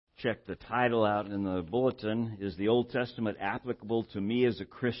check the title out in the bulletin, Is the Old Testament Applicable to Me as a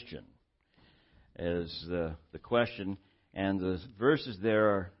Christian? Is the question. And the verses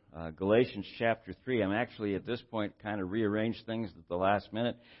there are Galatians chapter 3. I'm actually at this point kind of rearranged things at the last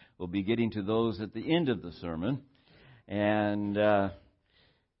minute. We'll be getting to those at the end of the sermon. And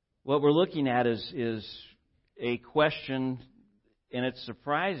what we're looking at is a question, and it's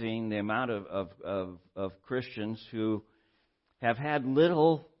surprising the amount of Christians who have had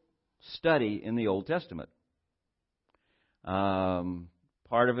little study in the Old Testament.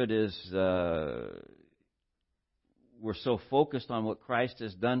 Part of it is we're so focused on what Christ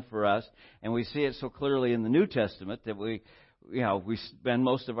has done for us, and we see it so clearly in the New Testament that we spend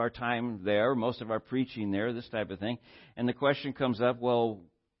most of our time there, most of our preaching there, this type of thing. And the question comes up, well,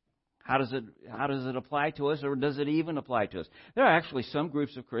 how does it apply to us, or does it even apply to us? There are actually some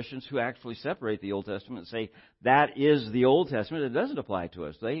groups of Christians who actually separate the Old Testament and say that is the Old Testament. It doesn't apply to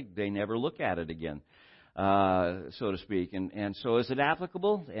us. They never look at it again, so to speak. And so is it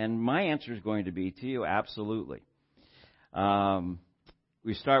applicable? And my answer is going to be to you, absolutely.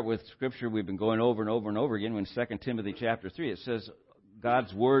 We start with Scripture we've been going over and over and over again. In 2 Timothy chapter 3, it says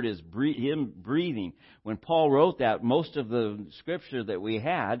God's Word is Him breathing. When Paul wrote that, most of the Scripture that we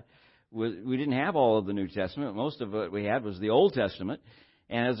had, we didn't have all of the New Testament. Most of what we had was the Old Testament.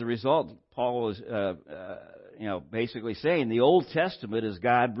 And as a result, Paul was basically saying the Old Testament is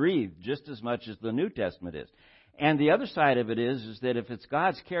God-breathed just as much as the New Testament is. And the other side of it is that if it's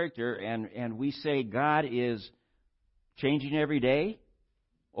God's character and we say God is changing every day,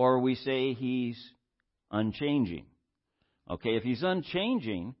 or we say He's unchanging. Okay, if He's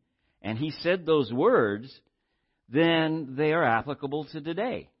unchanging and He said those words, then they are applicable to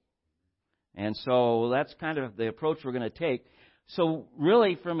today. And so that's kind of the approach we're going to take. So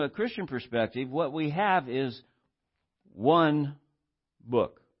really, from a Christian perspective, what we have is one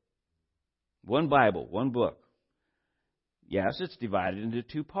book. One Bible, one book. Yes, it's divided into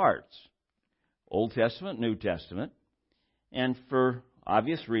two parts. Old Testament, New Testament. And for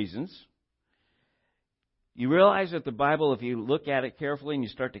obvious reasons, you realize that the Bible, if you look at it carefully and you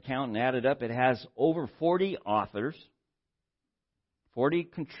start to count and add it up, it has over 40 authors, 40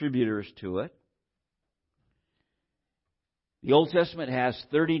 contributors to it. The Old Testament has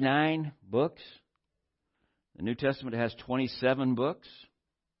 39 books. The New Testament has 27 books.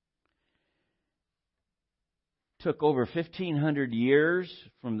 Took over 1,500 years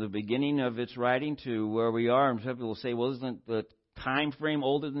from the beginning of its writing to where we are. And some people will say, well, isn't the time frame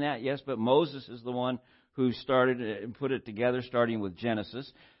older than that? Yes, but Moses is the one who started and put it together, starting with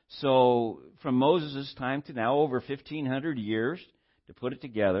Genesis. So from Moses' time to now, over 1,500 years to put it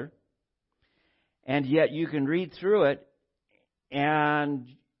together. And yet you can read through it and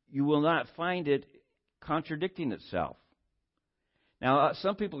you will not find it contradicting itself. Now,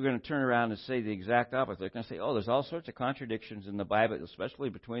 some people are going to turn around and say the exact opposite. They're going to say, oh, there's all sorts of contradictions in the Bible, especially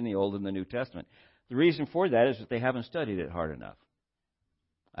between the Old and the New Testament. The reason for that is that they haven't studied it hard enough.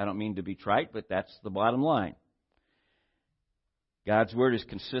 I don't mean to be trite, but that's the bottom line. God's Word is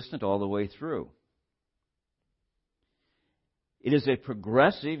consistent all the way through. It is a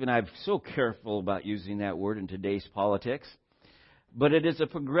progressive, and I'm so careful about using that word in today's politics, but it is a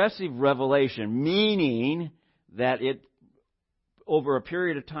progressive revelation, meaning that it over a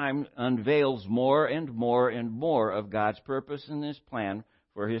period of time, unveils more and more and more of God's purpose and His plan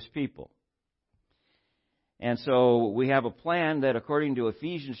for His people. And so we have a plan that, according to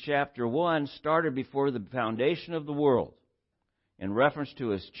Ephesians chapter 1, started before the foundation of the world, in reference to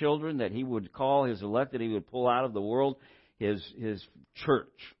His children that He would call His elect, that He would pull out of the world, His church.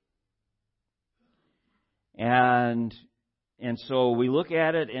 And so we look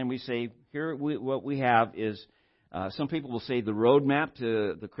at it and we say, what we have is, some people will say the roadmap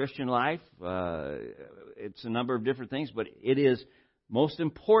to the Christian life. It's a number of different things, but it is, most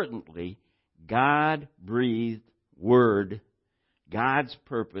importantly, God-breathed Word, God's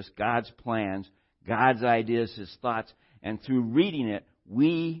purpose, God's plans, God's ideas, His thoughts, and through reading it,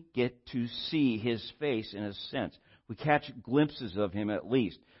 we get to see His face in a sense. We catch glimpses of Him at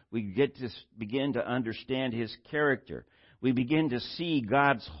least. We get to begin to understand His character. We begin to see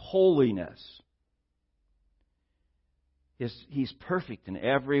God's holiness. He's perfect in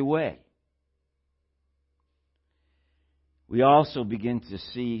every way. We also begin to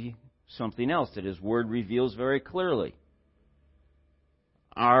see something else that His Word reveals very clearly.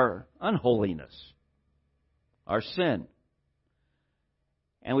 Our unholiness. Our sin.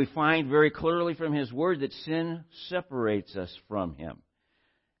 And we find very clearly from His Word that sin separates us from Him.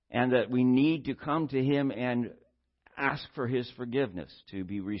 And that we need to come to Him and ask for His forgiveness, to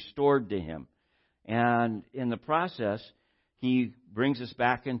be restored to Him. And in the process, He brings us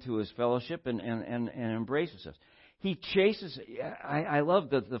back into His fellowship and embraces us. He chases. I love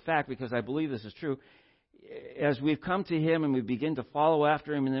the fact, because I believe this is true. As we've come to Him and we begin to follow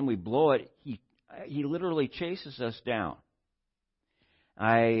after Him and then we blow it, He literally chases us down.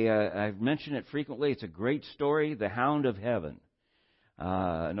 I've mentioned it frequently. It's a great story, The Hound of Heaven.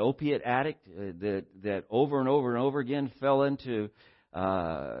 An opiate addict that over and over and over again fell into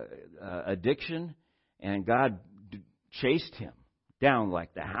addiction, and God chased him down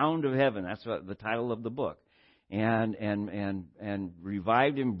like the Hound of Heaven. That's what the title of the book. And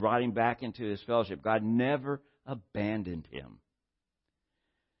revived him, brought him back into His fellowship. God never abandoned him.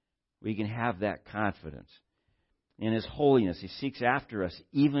 We can have that confidence. In His holiness, He seeks after us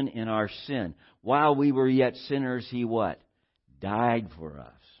even in our sin. While we were yet sinners, He what? Died for us.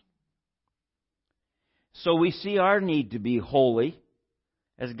 So we see our need to be holy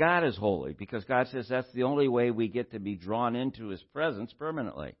as God is holy, because God says that's the only way we get to be drawn into His presence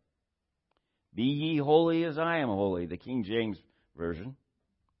permanently. Be ye holy as I am holy, the King James Version.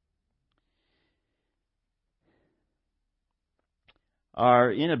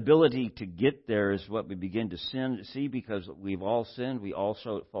 Our inability to get there is what we begin to see, because we've all sinned. We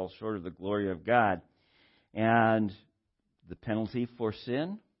also fall short of the glory of God. And the penalty for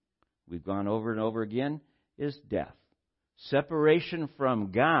sin, we've gone over and over again, is death. Separation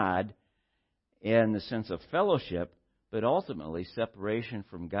from God in the sense of fellowship, but ultimately separation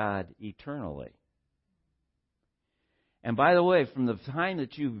from God eternally. And by the way, from the time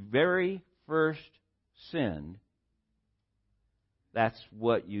that you very first sinned, that's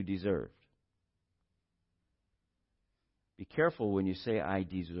what you deserved. Be careful when you say, I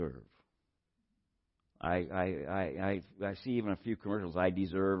deserve. I see even a few commercials, I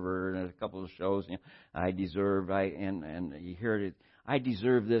deserve, or in a couple of shows, I deserve, and you hear it, I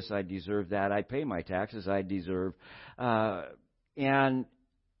deserve this, I deserve that, I pay my taxes, I deserve. And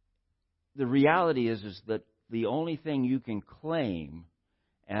the reality is that the only thing you can claim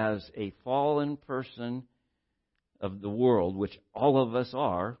as a fallen person of the world, which all of us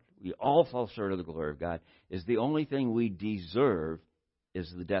are, we all fall short of the glory of God, is the only thing we deserve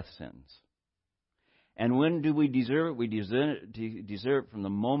is the death sentence. And when do we deserve it? We deserve it from the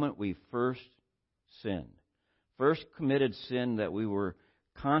moment we first sinned. First committed sin that we were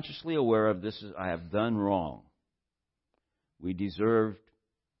consciously aware of, I have done wrong. We deserved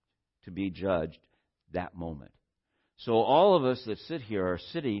to be judged that moment. So all of us that sit here are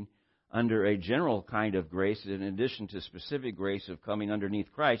sitting under a general kind of grace, in addition to specific grace of coming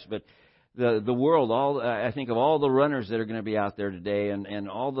underneath Christ. But the world, I think of all the runners that are going to be out there today, and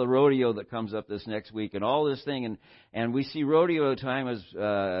all the rodeo that comes up this next week, and all this thing, and we see rodeo time as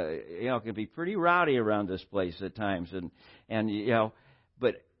can be pretty rowdy around this place at times,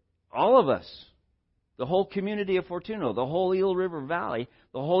 but all of us, the whole community of Fortuno, the whole Eel River Valley,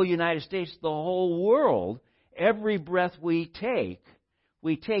 the whole United States, the whole world, every breath we take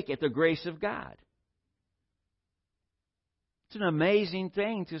at the grace of God. It's an amazing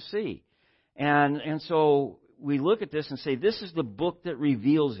thing to see. And so we look at this and say, this is the book that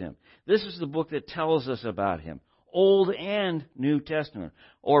reveals Him. This is the book that tells us about Him. Old and New Testament.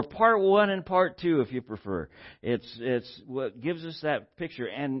 Or part 1 and part 2, if you prefer. It's what gives us that picture.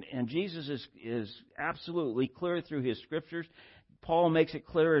 And Jesus is absolutely clear through His Scriptures. Paul makes it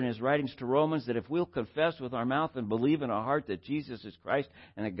clear in his writings to Romans that if we'll confess with our mouth and believe in our heart that Jesus is Christ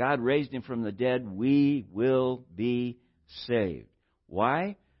and that God raised Him from the dead, we will be saved.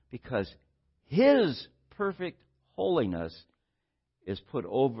 Why? Because His perfect holiness is put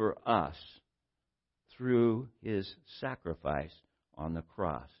over us through His sacrifice on the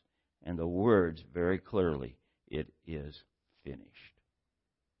cross. And the words very clearly, it is finished.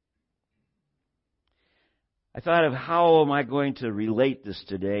 I thought of how am I going to relate this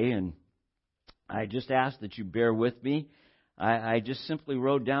today, and I just ask that you bear with me. I just simply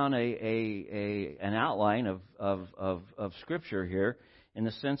wrote down an outline of Scripture here in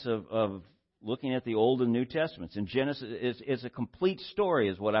the sense of looking at the Old and New Testaments. And Genesis is a complete story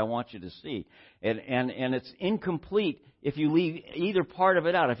is what I want you to see. And it's incomplete if you leave either part of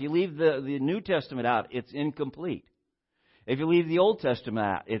it out. If you leave the New Testament out, it's incomplete. If you leave the Old Testament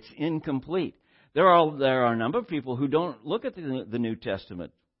out, it's incomplete. There are a number of people who don't look at the New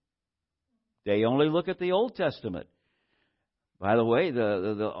Testament. They only look at the Old Testament. By the way,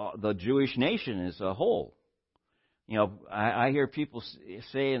 the Jewish nation as a whole. I hear people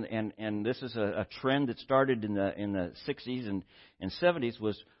say, and this is a trend that started in the 60s and 70s,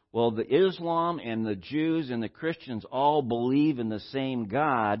 was, well, the Islam and the Jews and the Christians all believe in the same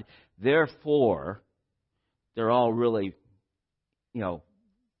God, therefore, they're all really,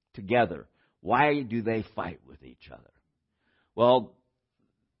 together. Why do they fight with each other? Well,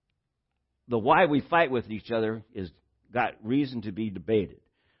 the why we fight with each other is got reason to be debated.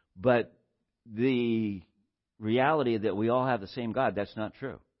 But the reality that we all have the same God, that's not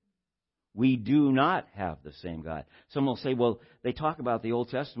true. We do not have the same God. Some will say, well, they talk about the Old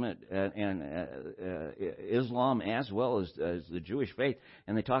Testament and Islam as well as the Jewish faith,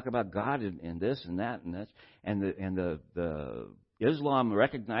 and they talk about God and this and that and that, and the Islam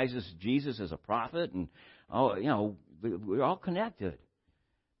recognizes Jesus as a prophet, and we're all connected.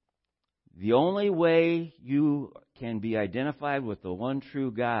 The only way you can be identified with the one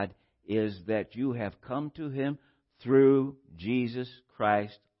true God is that you have come to Him through Jesus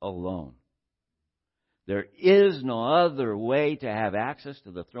Christ alone. There is no other way to have access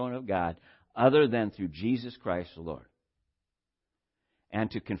to the throne of God other than through Jesus Christ the Lord. And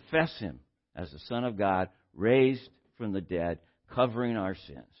to confess Him as the Son of God, raised from the dead, covering our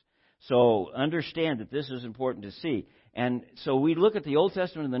sins. So understand that this is important to see. And so we look at the Old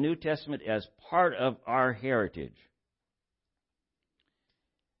Testament and the New Testament as part of our heritage.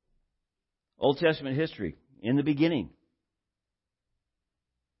 Old Testament history, in the beginning.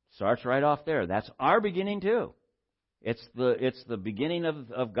 Starts right off there. That's our beginning too. It's the beginning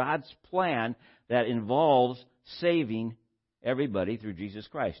of God's plan that involves saving everybody through Jesus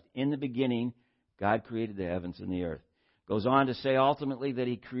Christ. In the beginning, God created the heavens and the earth. Goes on to say ultimately that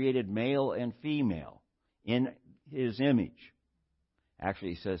He created male and female in His image.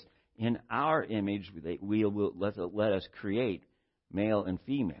 Actually, He says, in our image, we will let us create male and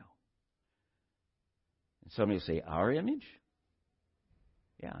female. And somebody will say, our image?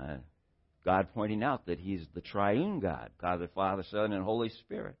 Yeah, God pointing out that He's the triune God, God the Father, Son, and Holy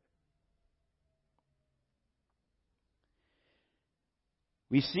Spirit.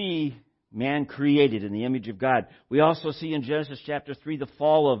 We see man created in the image of God. We also see in Genesis chapter 3 the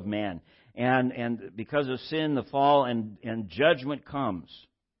fall of man. And because of sin, the fall and judgment comes.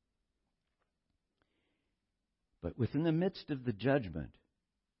 But within the midst of the judgment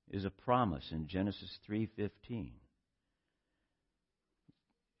is a promise in Genesis 3:15.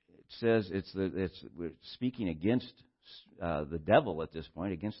 Says we're speaking against the devil at this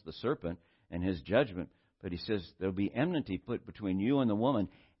point, against the serpent and his judgment. But He says there'll be enmity put between you and the woman,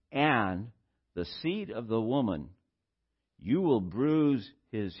 and the seed of the woman. You will bruise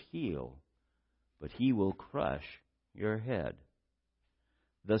his heel, but he will crush your head.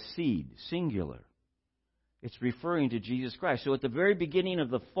 The seed, singular. It's referring to Jesus Christ. So at the very beginning of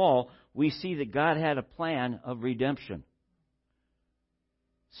the fall, we see that God had a plan of redemption.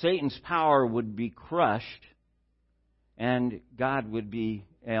 Satan's power would be crushed, and God would be,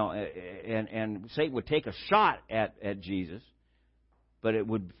 and Satan would take a shot at Jesus, but it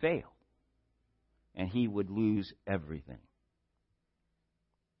would fail, and he would lose everything.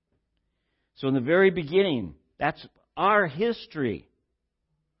 So in the very beginning, that's our history.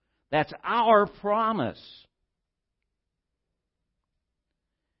 That's our promise.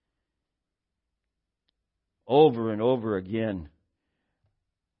 Over and over again,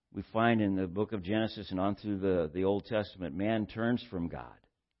 we find in the book of Genesis and on through the Old Testament, man turns from God,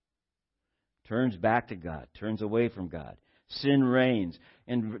 turns back to God, turns away from God. Sin reigns.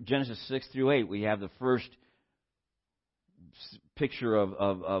 In Genesis 6-8, we have the first picture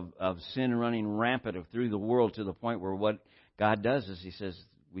of sin running rampant through the world to the point where what God does is He says,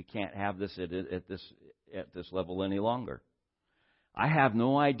 we can't have this at this level any longer. I have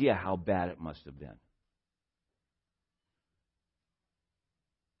no idea how bad it must have been.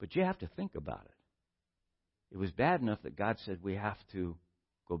 But you have to think about it. It was bad enough that God said we have to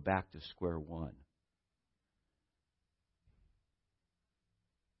go back to square one.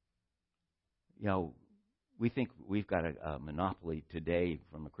 You know, we think we've got a monopoly today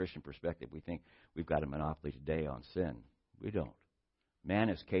from a Christian perspective. We think we've got a monopoly today on sin. We don't. Man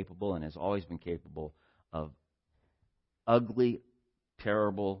is capable and has always been capable of ugly,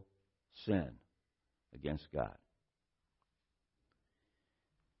 terrible sin against God.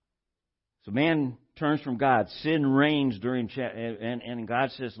 So man turns from God. Sin reigns and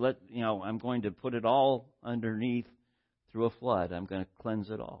God says, I'm going to put it all underneath through a flood. I'm going to cleanse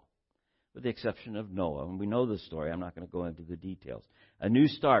it all. With the exception of Noah. And we know the story. I'm not going to go into the details. A new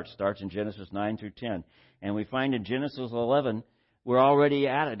start starts in Genesis 9-10. And we find in Genesis 11, we're already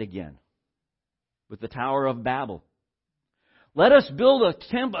at it again. With the Tower of Babel. Let us build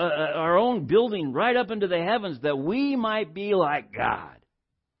our own building right up into the heavens that we might be like God.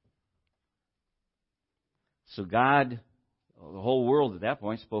 So God, the whole world at that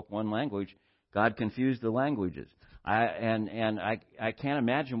point spoke one language. God confused the languages. I can't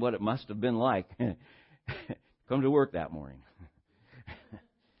imagine what it must have been like. Come to work that morning.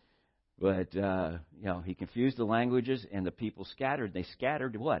 But, he confused the languages, and the people scattered. They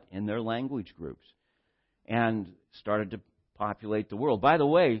scattered what? In their language groups. And started to populate the world. By the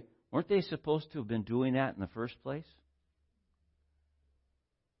way, weren't they supposed to have been doing that in the first place?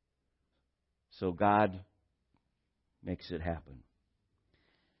 So God makes it happen.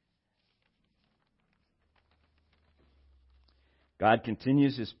 God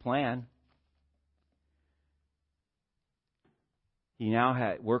continues His plan. He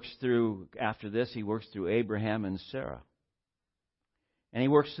now works through, after this, He works through Abraham and Sarah. And He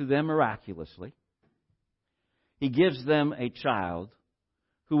works through them miraculously. He gives them a child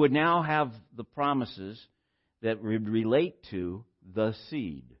who would now have the promises that would relate to the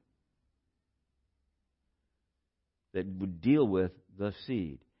seed. That would deal with the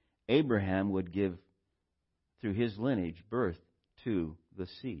seed. Abraham would give, through his lineage, birth to the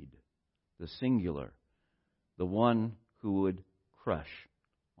seed, the singular, the one who would crush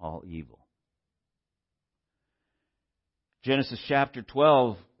all evil. Genesis chapter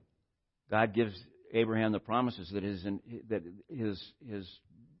 12, God gives Abraham the promises that his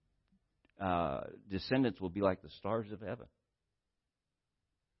descendants will be like the stars of heaven.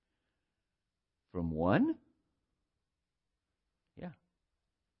 From one? Yeah.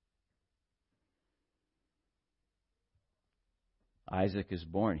 Isaac is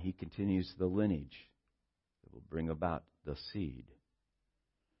born. He continues the lineage that will bring about the seed.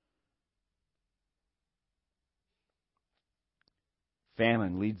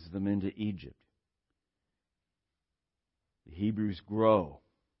 Famine leads them into Egypt. The Hebrews grow.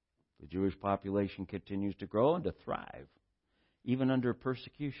 The Jewish population continues to grow and to thrive, even under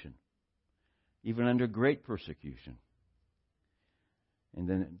persecution, even under great persecution. And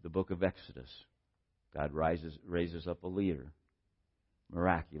then the book of Exodus, God raises up a leader,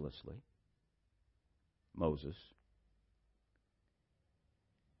 miraculously, Moses.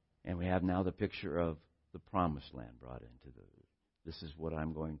 And we have now the picture of the promised land brought into this is what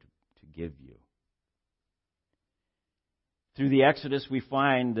I'm going to give you. Through the Exodus, we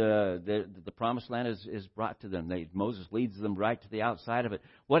find that the promised land is brought to them. Moses leads them right to the outside of it.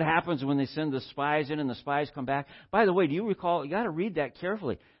 What happens when they send the spies in and the spies come back? By the way, do you recall? You got to read that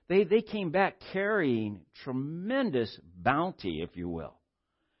carefully. They came back carrying tremendous bounty, if you will.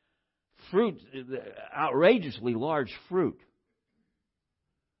 Fruit, outrageously large fruit.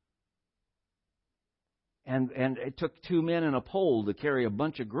 And it took 2 men and a pole to carry a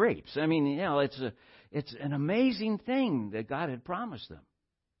bunch of grapes. I mean, it's an amazing thing that God had promised them.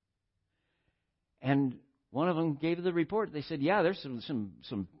 And one of them gave the report. They said, "Yeah, there's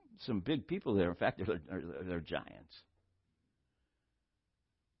some big people there. In fact, they're giants.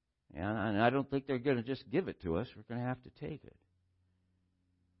 And I don't think they're going to just give it to us. We're going to have to take it."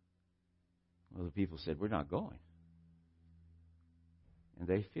 Well, the people said, "We're not going." And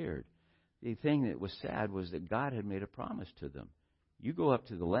they feared. The thing that was sad was that God had made a promise to them. You go up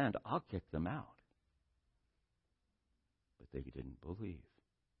to the land, I'll kick them out. But they didn't believe.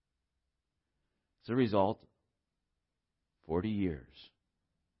 As a result, 40 years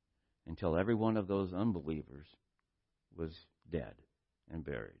until every one of those unbelievers was dead and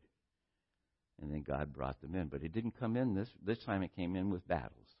buried. And then God brought them in. But it didn't come in this time, it came in with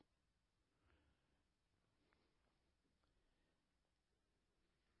battles.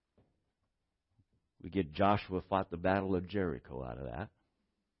 We get Joshua fought the battle of Jericho out of that.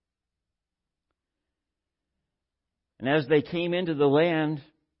 And as they came into the land,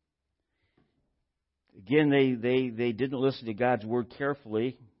 again, they didn't listen to God's word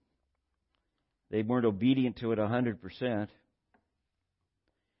carefully. They weren't obedient to it 100%.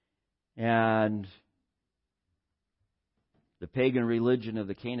 And the pagan religion of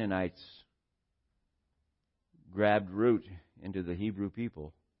the Canaanites grabbed root into the Hebrew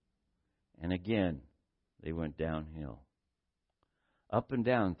people. And again, they went downhill. Up and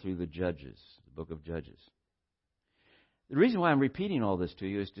down through the Judges, the book of Judges. The reason why I'm repeating all this to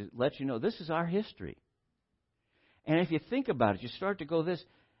you is to let you know this is our history. And if you think about it, you start to go this.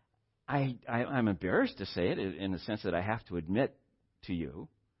 I'm embarrassed to say it in the sense that I have to admit to you,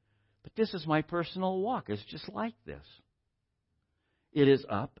 but this is my personal walk. It's just like this. It is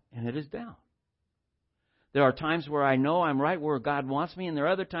up and it is down. There are times where I know I'm right where God wants me, and there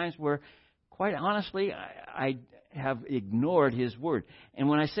are other times where, quite honestly, I have ignored His Word. And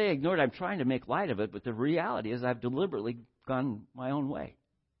when I say ignored, I'm trying to make light of it, but the reality is I've deliberately gone my own way.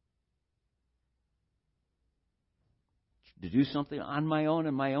 To do something on my own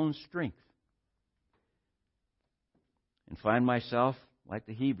and my own strength. And find myself, like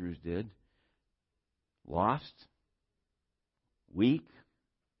the Hebrews did, lost, weak,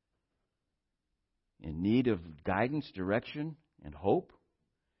 in need of guidance, direction, and hope.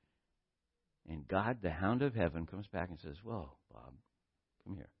 And God, the hound of heaven, comes back and says, "Well, Bob,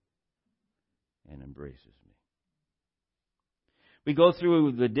 come here," and embraces me. We go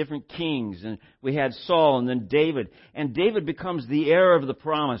through the different kings, and we had Saul and then David. And David becomes the heir of the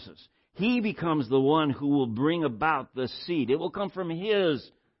promises. He becomes the one who will bring about the seed. It will come from his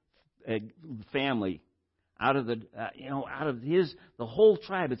family, out of the whole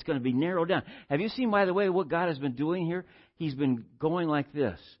tribe. It's going to be narrowed down. Have you seen, by the way, what God has been doing here? He's been going like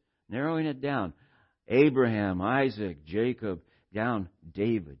this, narrowing it down. Abraham, Isaac, Jacob, down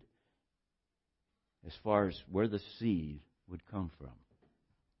David, as far as where the seed would come from.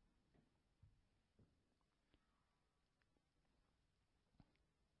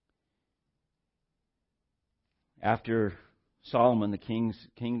 After Solomon, the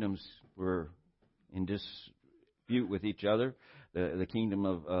kingdoms were in dispute with each other. The kingdom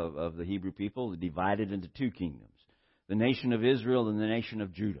of the Hebrew people divided into two kingdoms: the nation of Israel and the nation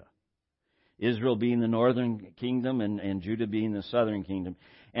of Judah. Israel being the northern kingdom and Judah being the southern kingdom.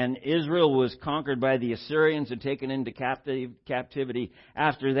 And Israel was conquered by the Assyrians and taken into captivity.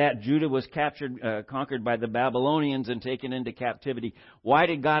 After that, Judah was conquered by the Babylonians and taken into captivity. Why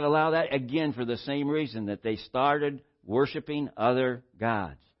did God allow that? Again, for the same reason, that they started worshiping other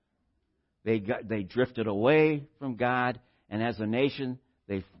gods. They drifted away from God, and as a nation,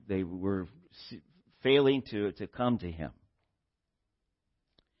 they were failing to come to Him.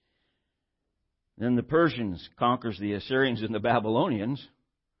 Then the Persians conquers the Assyrians and the Babylonians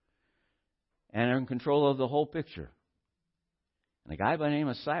and are in control of the whole picture. And a guy by the name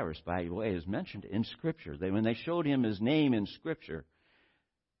of Cyrus, by the way, is mentioned in Scripture. When they showed him his name in Scripture,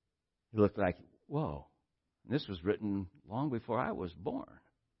 he looked like, whoa, this was written long before I was born.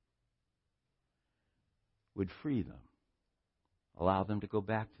 Would free them, allow them to go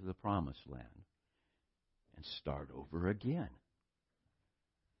back to the Promised Land and start over again.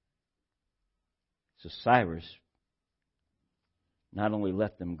 So Cyrus not only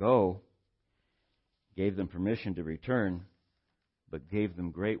let them go, gave them permission to return, but gave them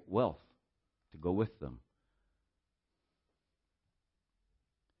great wealth to go with them.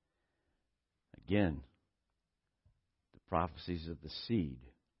 Again, the prophecies of the seed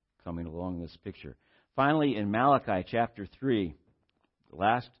coming along this picture. Finally, in Malachi chapter 3, the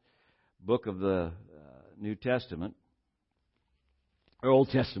last book of the New Testament, or Old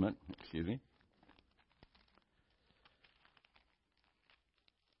Testament, excuse me.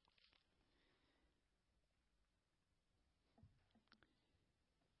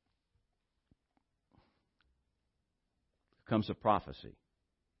 Comes a prophecy.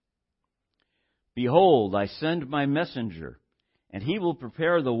 Behold, I send my messenger, and he will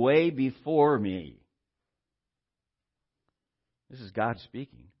prepare the way before me. This is God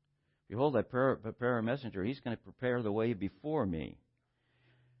speaking. Behold, I prepare a messenger. He's going to prepare the way before me.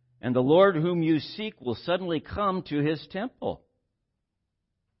 And the Lord whom you seek will suddenly come to His temple.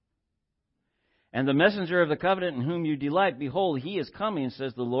 And the messenger of the covenant in whom you delight, behold, He is coming,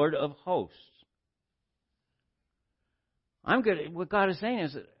 says the Lord of hosts. What God is saying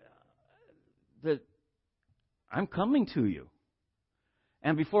is that I'm coming to you.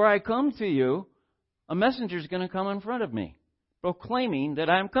 And before I come to you, a messenger is going to come in front of me, proclaiming that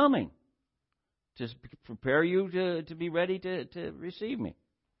I'm coming to prepare you to be ready to receive me.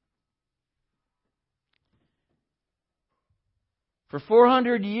 For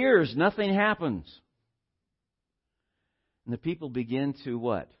 400 years, nothing happens. And the people begin to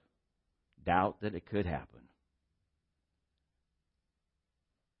what? Doubt that it could happen.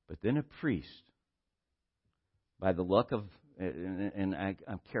 But then a priest, by the luck of, and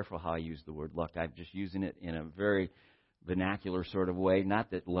I'm careful how I use the word luck. I'm just using it in a very vernacular sort of way.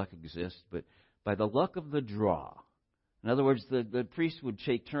 Not that luck exists, but by the luck of the draw. In other words, the priest would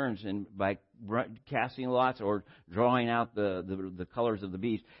take turns by casting lots or drawing out the colors of the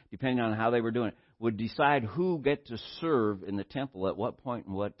beast, depending on how they were doing it, would decide who get to serve in the temple at what point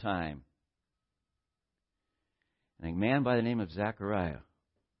and what time. And a man by the name of Zechariah,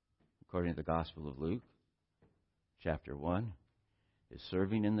 according to the Gospel of Luke, chapter 1, is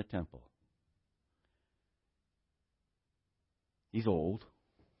serving in the temple. He's old.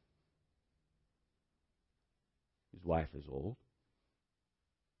 His wife is old.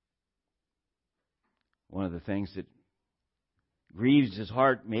 One of the things that grieves his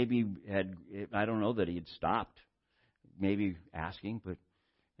heart, I don't know that he had stopped, maybe asking, but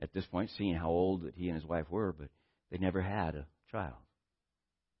at this point, seeing how old that he and his wife were, but they never had a child.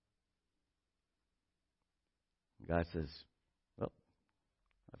 God says, well,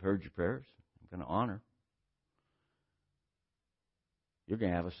 I've heard your prayers. I'm going to honor. You're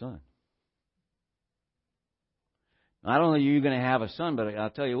going to have a son. Not only are you going to have a son, but I'll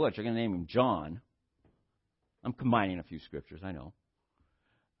tell you what, you're going to name him John. I'm combining a few scriptures, I know.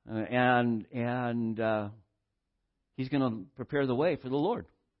 And he's going to prepare the way for the Lord.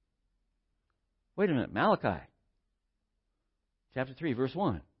 Wait a minute, Malachi, chapter 3, verse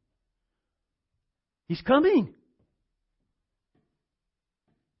 1. He's coming.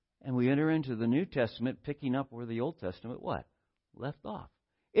 And we enter into the New Testament picking up where the Old Testament, what? Left off.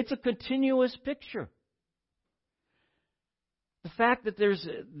 It's a continuous picture. The fact that there's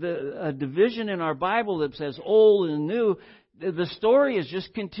a division in our Bible that says old and new, the story is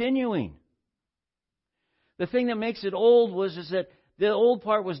just continuing. The thing that makes it old is that the old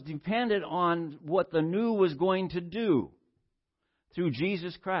part was dependent on what the new was going to do through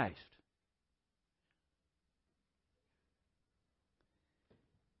Jesus Christ.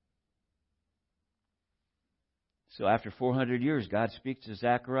 So after 400 years, God speaks to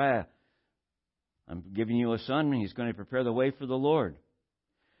Zechariah. I'm giving you a son, and he's going to prepare the way for the Lord.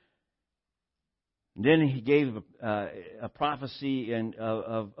 And then he gave a prophecy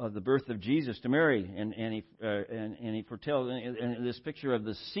of the birth of Jesus to Mary, and he foretells, and this picture of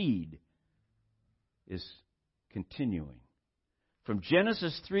the seed is continuing. From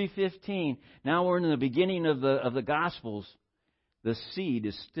Genesis 3:15, now we're in the beginning of the Gospels. The seed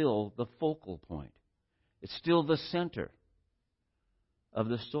is still the focal point. It's still the center of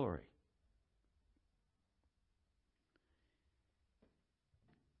the story.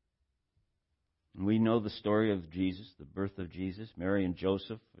 And we know the story of Jesus, the birth of Jesus, Mary and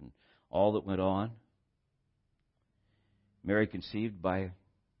Joseph, and all that went on. Mary conceived by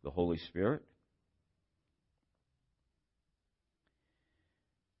the Holy Spirit.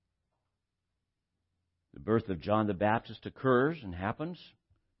 The birth of John the Baptist occurs and happens.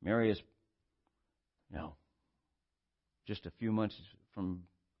 Mary is just a few months from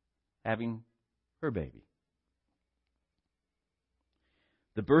having her baby.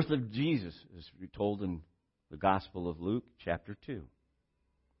 The birth of Jesus is told in the Gospel of Luke, chapter 2.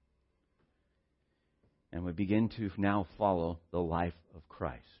 And we begin to now follow the life of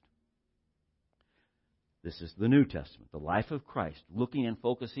Christ. This is the New Testament, the life of Christ, looking and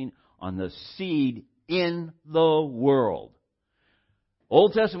focusing on the seed in the world.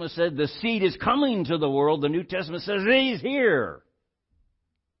 Old Testament said the seed is coming to the world. The New Testament says he's here.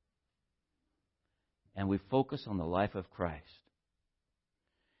 And we focus on the life of Christ.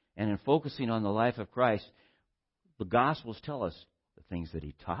 And in focusing on the life of Christ, the Gospels tell us the things that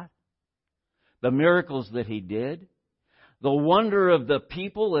He taught, the miracles that He did, the wonder of the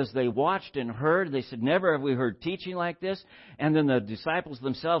people as they watched and heard. They said, never have we heard teaching like this. And then the disciples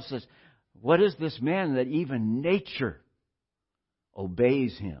themselves says, what is this man that even nature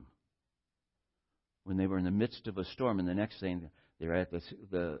obeys Him? When they were in the midst of a storm, and the next thing they're at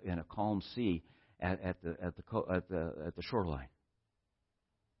in a calm sea at the shoreline.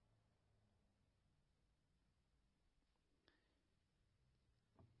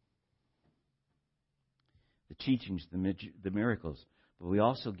 The teachings, the miracles, but we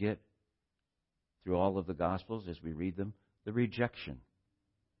also get through all of the Gospels as we read them the rejection.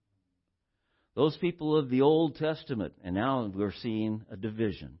 Those people of the Old Testament, and now we're seeing a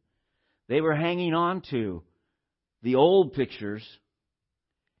division. They were hanging on to the old pictures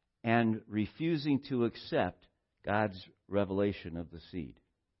and refusing to accept God's revelation of the seed.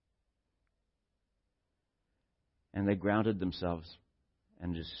 And they grounded themselves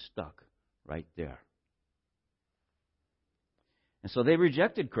and just stuck right there. And so they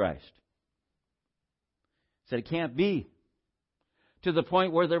rejected Christ. Said it can't be. To the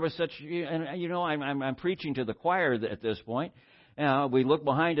point where there was such, and I'm preaching to the choir at this point. We look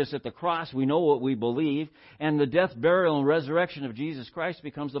behind us at the cross, we know what we believe, and the death, burial, and resurrection of Jesus Christ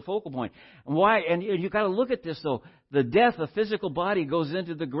becomes the focal point. And why? And you've got to look at this though. The death, the physical body goes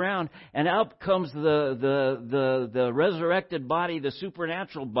into the ground, and out comes the resurrected body, the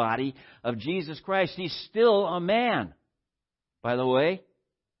supernatural body of Jesus Christ. He's still a man, by the way.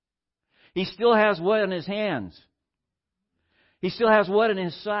 He still has what in his hands? He still has what in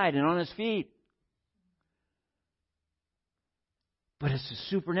his side and on his feet? But it's a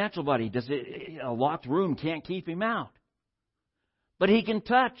supernatural body. A locked room can't keep him out. But he can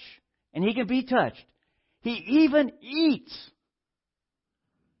touch, and he can be touched. He even eats.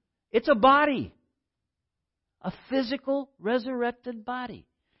 It's a body. A physical, resurrected body.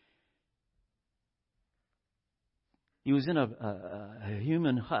 He was in a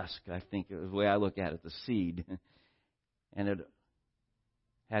human husk, I think, is the way I look at it, the seed. And it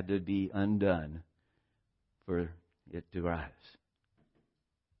had to be undone for it to rise.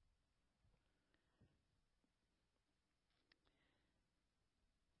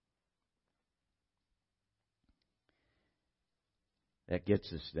 that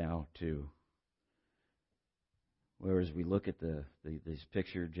gets us now to whereas we look at this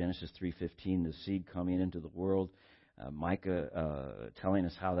picture, Genesis 3:15, the seed coming into the world, Micah telling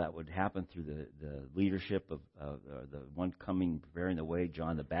us how that would happen through the leadership of the one coming, preparing the way,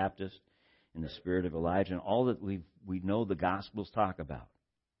 John the Baptist, in the spirit of Elijah, and all that we know the Gospels talk about.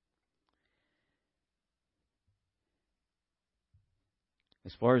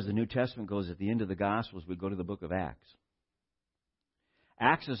 As far as the New Testament goes, at the end of the Gospels, we go to the book of Acts.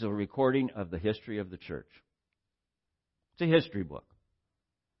 Acts is a recording of the history of the church. It's a history book.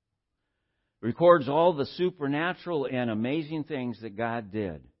 It records all the supernatural and amazing things that God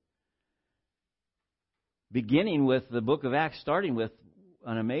did. Beginning with the book of Acts, starting with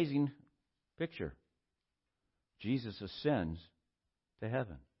an amazing picture. Jesus ascends to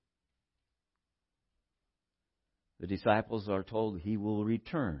heaven. The disciples are told He will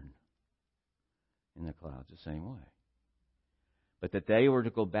return in the clouds the same way. But that they were to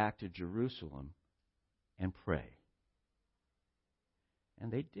go back to Jerusalem and pray.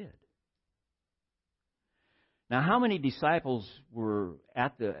 And they did. Now, how many disciples were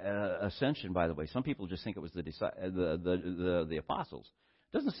at the ascension, by the way? Some people just think it was the apostles.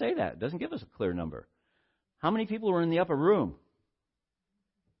 It doesn't say that. It doesn't give us a clear number. How many people were in the upper room?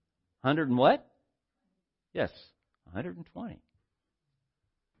 100 and what? Yes, 120.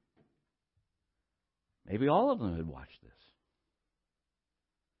 Maybe all of them had watched this.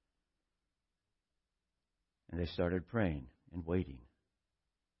 And they started praying and waiting.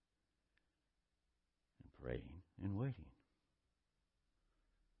 And praying and waiting.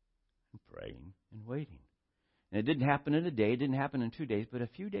 And praying and waiting. And it didn't happen in a day, it didn't happen in 2 days, but a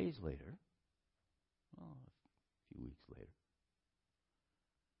few days later, a few weeks later,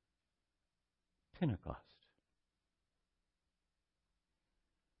 Pentecost.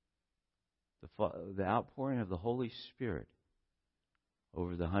 The outpouring of the Holy Spirit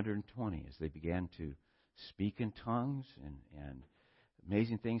over the 120 as they began to speak in tongues and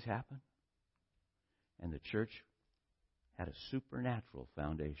amazing things happened. And the church had a supernatural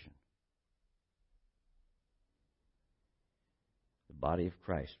foundation. The body of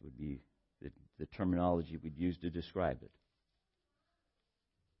Christ would be the terminology we'd use to describe it.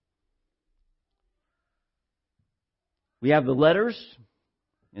 We have the letters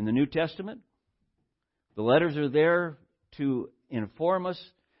in the New Testament. The letters are there to inform us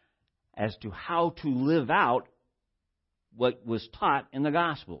as to how to live out what was taught in the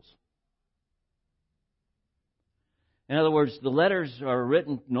Gospels. In other words, the letters are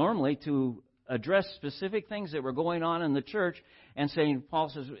written normally to address specific things that were going on in the church and saying, Paul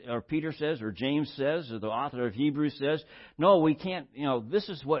says, or Peter says, or James says, or the author of Hebrews says, no, we can't, this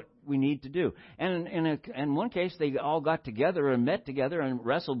is what we need to do. And in one case, they all got together and met together and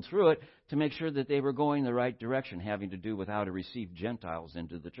wrestled through it to make sure that they were going the right direction, having to do with how to receive Gentiles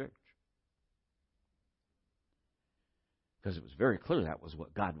into the church. Because it was very clear that was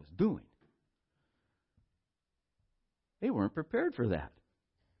what God was doing. They weren't prepared for that.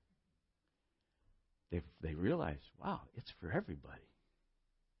 They realized, wow, it's for everybody.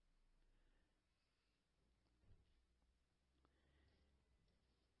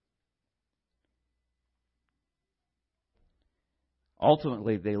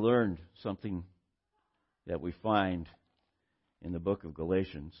 Ultimately, they learned something that we find in the book of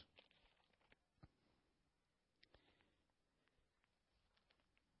Galatians.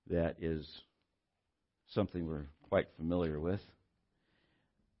 That is something we're quite familiar with.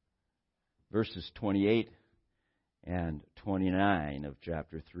 Verses 28 and 29 of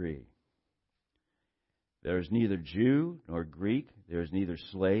chapter 3. There is neither Jew nor Greek, there is neither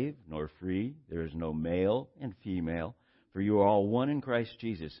slave nor free, there is no male and female, for you are all one in Christ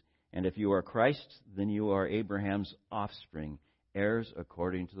Jesus. And if you are Christ's, then you are Abraham's offspring, heirs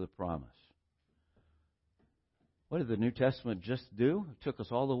according to the promise. What did the New Testament just do? It took us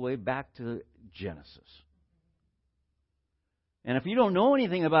all the way back to Genesis. And if you don't know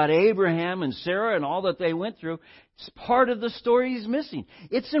anything about Abraham and Sarah and all that they went through, it's part of the story is missing.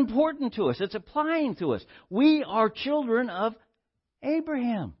 It's important to us. It's applying to us. We are children of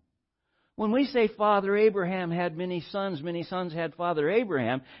Abraham. When we say Father Abraham had many sons had Father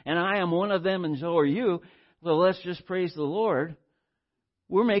Abraham, and I am one of them and so are you, well, let's just praise the Lord.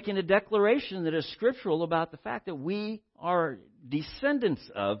 We're making a declaration that is scriptural about the fact that we are descendants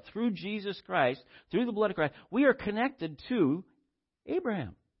of, through Jesus Christ, through the blood of Christ, we are connected to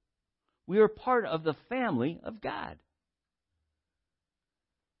Abraham. We are part of the family of God.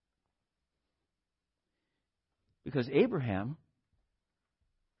 Because Abraham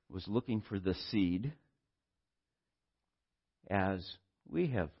was looking for the seed as we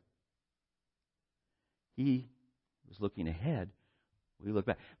have. He was looking ahead We look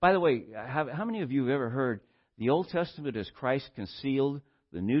back. By the way, how many of you have ever heard the Old Testament is Christ concealed,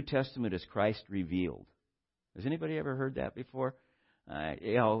 the New Testament is Christ revealed? Has anybody ever heard that before?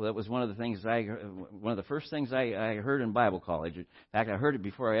 That was one of the first things I heard in Bible college. In fact, I heard it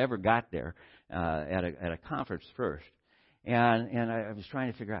before I ever got there at a conference first. And I was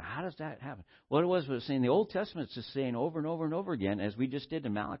trying to figure out, how does that happen? What it was saying the Old Testament is just saying over and over and over again, as we just did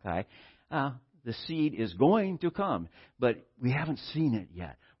in Malachi, the seed is going to come, but we haven't seen it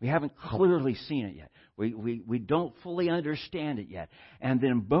yet. We haven't clearly seen it yet. We don't fully understand it yet. And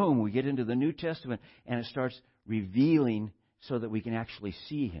then, boom, we get into the New Testament, and it starts revealing so that we can actually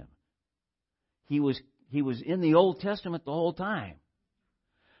see Him. He was in the Old Testament the whole time.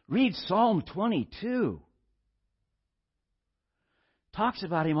 Read Psalm 22. Talks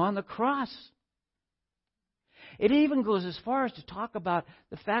about Him on the cross. It even goes as far as to talk about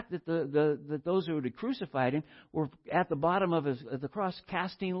the fact that that those who had crucified Him were at the bottom of the cross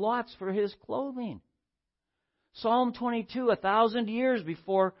casting lots for His clothing. Psalm 22, 1,000 years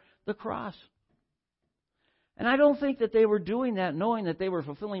before the cross. And I don't think that they were doing that knowing that they were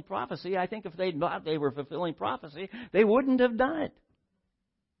fulfilling prophecy. I think if they thought they were fulfilling prophecy, they wouldn't have done it.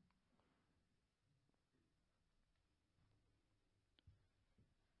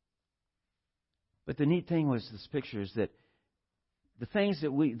 But the neat thing was this picture is that the things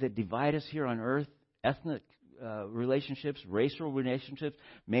that divide us here on earth, ethnic relationships, racial relationships,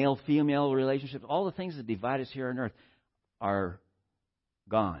 male-female relationships, all the things that divide us here on earth are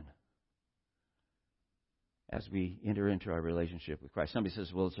gone as we enter into our relationship with Christ. Somebody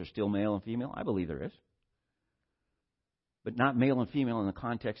says, well, is there still male and female? I believe there is. But not male and female in the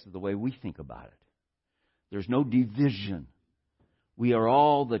context of the way we think about it. There's no division. We are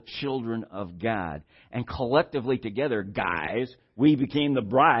all the children of God. And collectively together, guys, we became the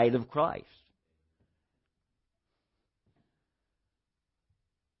bride of Christ.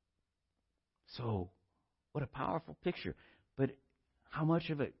 So, what a powerful picture. But how much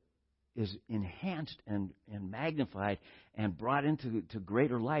of it is enhanced and magnified and brought into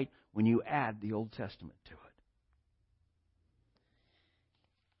greater light when you add the Old Testament to it?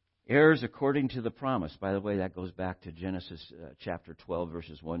 Heirs according to the promise. By the way, that goes back to Genesis chapter 12,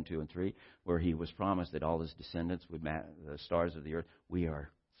 verses 1, 2, and 3, where He was promised that all His descendants would match the stars of the earth. We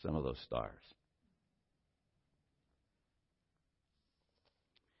are some of those stars.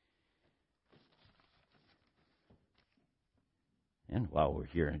 And while we're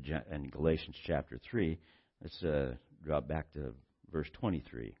here in Galatians chapter 3, let's drop back to verse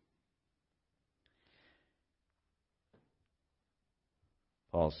 23.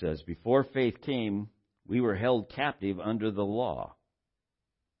 Paul says, before faith came, we were held captive under the law.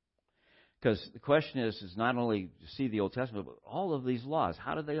 Because the question is not only to see the Old Testament, but all of these laws,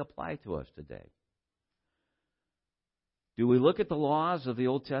 how do they apply to us today? Do we look at the laws of the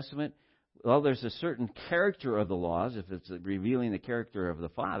Old Testament? Well, there's a certain character of the laws. If it's revealing the character of the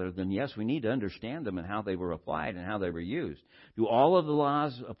Father, then yes, we need to understand them and how they were applied and how they were used. Do all of the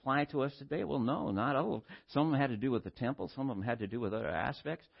laws apply to us today? Well, no, not all of them. Some of them had to do with the temple. Some of them had to do with other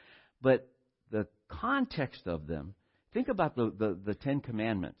aspects. But the context of them, think about the Ten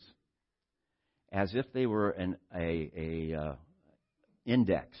Commandments as if they were an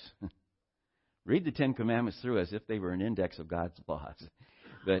index. Read the Ten Commandments through as if they were an index of God's laws.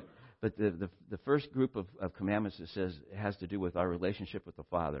 But the first group of commandments, it says, has to do with our relationship with the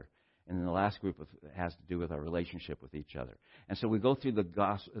Father. And then the last group has to do with our relationship with each other. And so we go through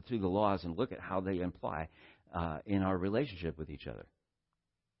through the laws and look at how they imply in our relationship with each other.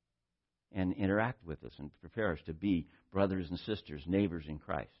 And interact with us and prepare us to be brothers and sisters, neighbors in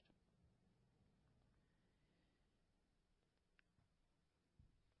Christ.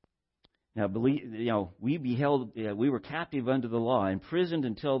 Now, we were captive under the law, imprisoned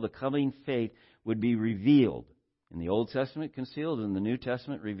until the coming faith would be revealed. In the Old Testament, concealed. In the New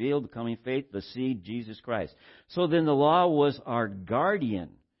Testament, revealed. The coming faith, the seed, Jesus Christ. So then the law was our guardian,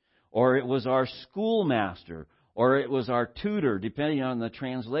 or it was our schoolmaster, or it was our tutor, depending on the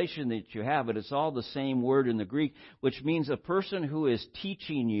translation that you have. But it's all the same word in the Greek, which means a person who is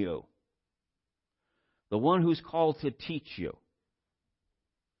teaching you. The one who's called to teach you.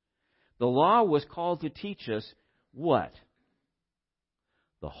 The law was called to teach us what?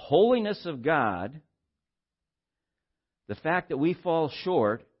 The holiness of God, the fact that we fall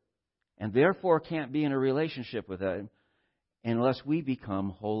short and therefore can't be in a relationship with Him unless we become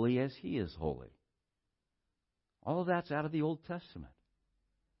holy as He is holy. All of that's out of the Old Testament.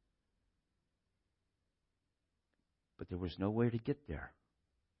 But there was no way to get there.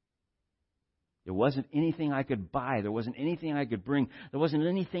 There wasn't anything I could buy. There wasn't anything I could bring. There wasn't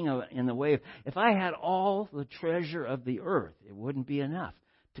anything in the way of... If I had all the treasure of the earth, it wouldn't be enough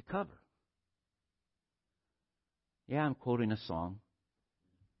to cover. Yeah, I'm quoting a song.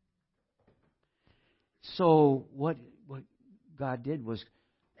 So what God did was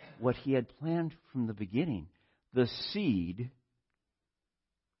what He had planned from the beginning. The seed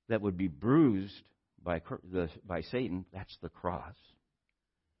that would be bruised by Satan, that's the cross,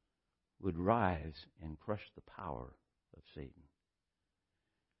 would rise and crush the power of Satan.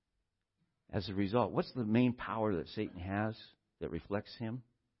 As a result, what's the main power that Satan has that reflects him?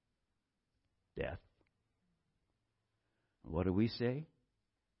 Death. What do we say?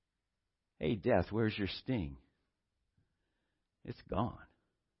 Hey, death, where's your sting? It's gone.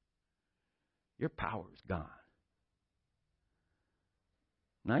 Your power's gone.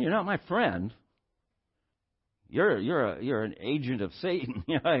 Now, you're not my friend. You're an agent of Satan.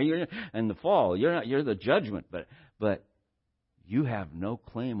 You're in the fall. You're the judgment, but you have no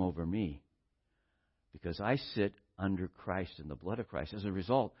claim over me because I sit under Christ in the blood of Christ. As a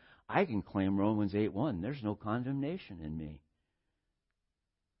result, I can claim Romans 8:1. There's no condemnation in me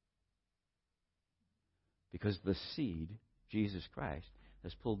because the seed, Jesus Christ,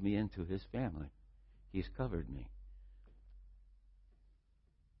 has pulled me into His family. He's covered me.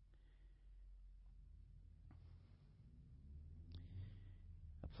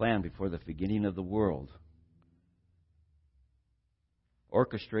 Plan before the beginning of the world.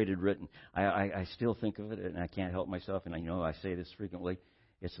 Orchestrated, written. I still think of it, and I can't help myself, and I know I say this frequently.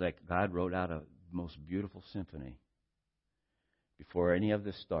 It's like God wrote out a most beautiful symphony before any of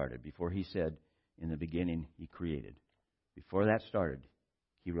this started, before He said, in the beginning, He created. Before that started,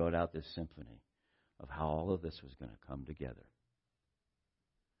 He wrote out this symphony of how all of this was going to come together.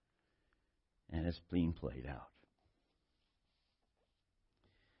 And it's being played out.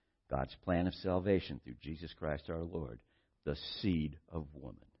 God's plan of salvation through Jesus Christ our Lord, the seed of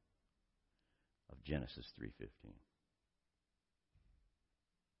woman, of Genesis 3:15.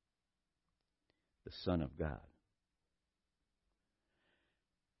 The Son of God.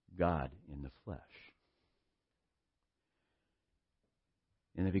 God in the flesh.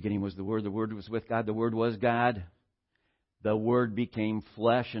 In the beginning was the Word was with God, the Word was God. The Word became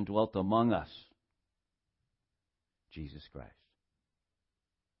flesh and dwelt among us. Jesus Christ.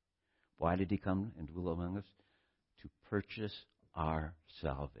 Why did He come and dwell among us? To purchase our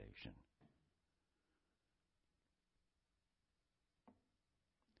salvation.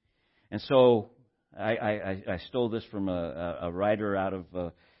 And so I stole this from a writer out of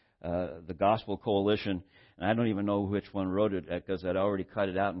the Gospel Coalition, and I don't even know which one wrote it because I'd already cut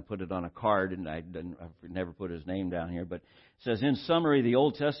it out and put it on a card, and I've never put his name down here. But it says, in summary, the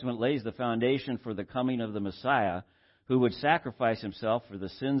Old Testament lays the foundation for the coming of the Messiah, who would sacrifice Himself for the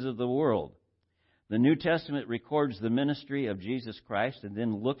sins of the world. The New Testament records the ministry of Jesus Christ and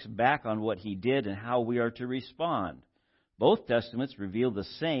then looks back on what He did and how we are to respond. Both Testaments reveal the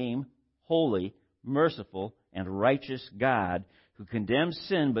same holy, merciful, and righteous God who condemns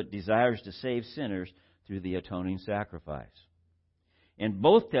sin but desires to save sinners through the atoning sacrifice. In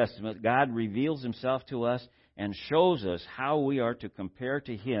both Testaments, God reveals Himself to us and shows us how we are to compare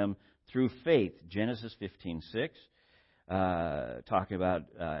to Him through faith. Genesis 15:6. Talking about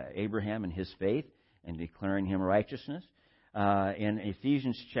Abraham and his faith and declaring him righteousness. In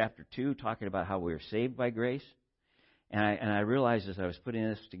Ephesians chapter 2, talking about how we are saved by grace. And I realized as I was putting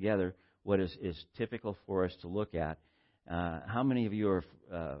this together what is typical for us to look at. How many of you are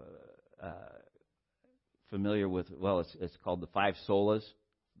familiar with, well, it's called the 5 solas,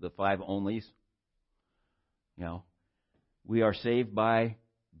 the 5 onlys? You know, we are saved by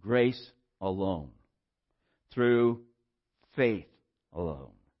grace alone, through faith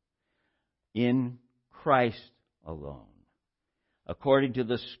alone, in Christ alone, according to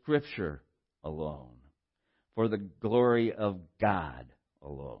the Scripture alone, for the glory of God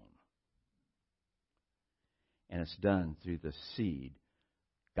alone. And it's done through the seed,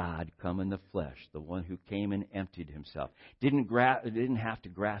 God come in the flesh, the one who came and emptied Himself. Didn't have to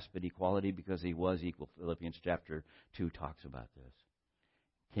grasp at equality because He was equal. Philippians chapter 2 talks about this.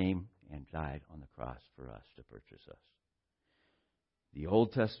 Came and died on the cross for us to purchase us. The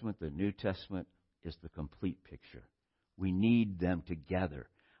Old Testament, the New Testament is the complete picture. We need them together.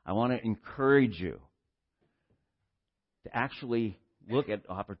 I want to encourage you to actually look at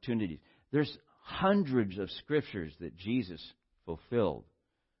opportunities. There's hundreds of scriptures that Jesus fulfilled.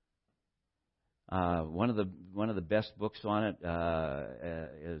 One of the best books on it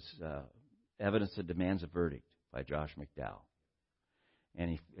is Evidence That Demands a Verdict by Josh McDowell.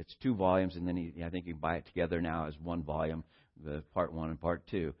 And it's 2 volumes, and then I think you can buy it together now as 1 volume, the part 1 and part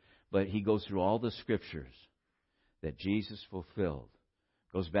 2. But he goes through all the scriptures that Jesus fulfilled.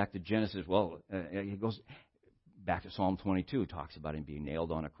 Goes back to Genesis. He goes back to Psalm 22. Talks about him being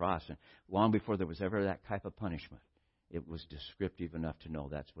nailed on a cross. And long before there was ever that type of punishment, it was descriptive enough to know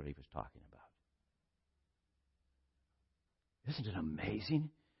that's what he was talking about. Isn't it amazing?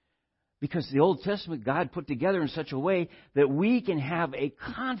 Because the Old Testament God put together in such a way that we can have a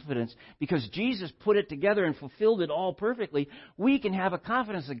confidence, because Jesus put it together and fulfilled it all perfectly, we can have a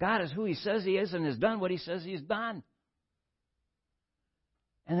confidence that God is who He says He is and has done what He says He has done.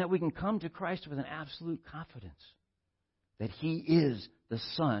 And that we can come to Christ with an absolute confidence that He is the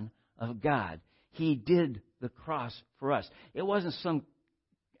Son of God. He did the cross for us. It wasn't some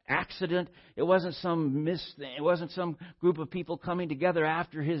accident. It wasn't it wasn't some group of people coming together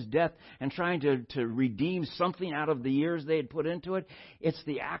after His death and trying to redeem something out of the years they had put into it. It's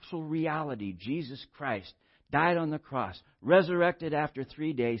the actual reality. Jesus Christ died on the cross, resurrected after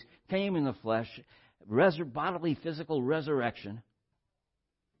 3 days, came in the flesh, bodily, physical resurrection.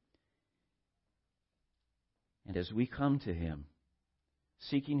 And as we come to Him,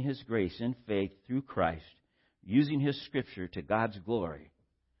 seeking His grace in faith through Christ, using His Scripture to God's glory,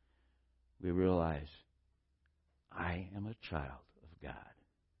 we realize, I am a child of God.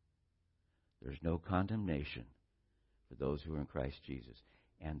 There's no condemnation for those who are in Christ Jesus.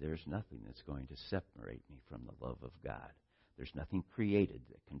 And there's nothing that's going to separate me from the love of God. There's nothing created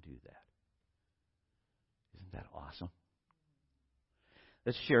that can do that. Isn't that awesome?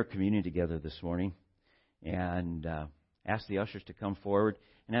 Let's share communion together this morning and ask the ushers to come forward.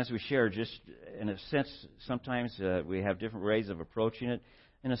 And as we share, just in a sense, sometimes we have different ways of approaching it,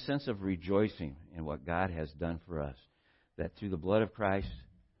 in a sense of rejoicing in what God has done for us, that through the blood of Christ,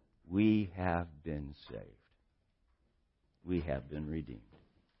 we have been saved. We have been redeemed.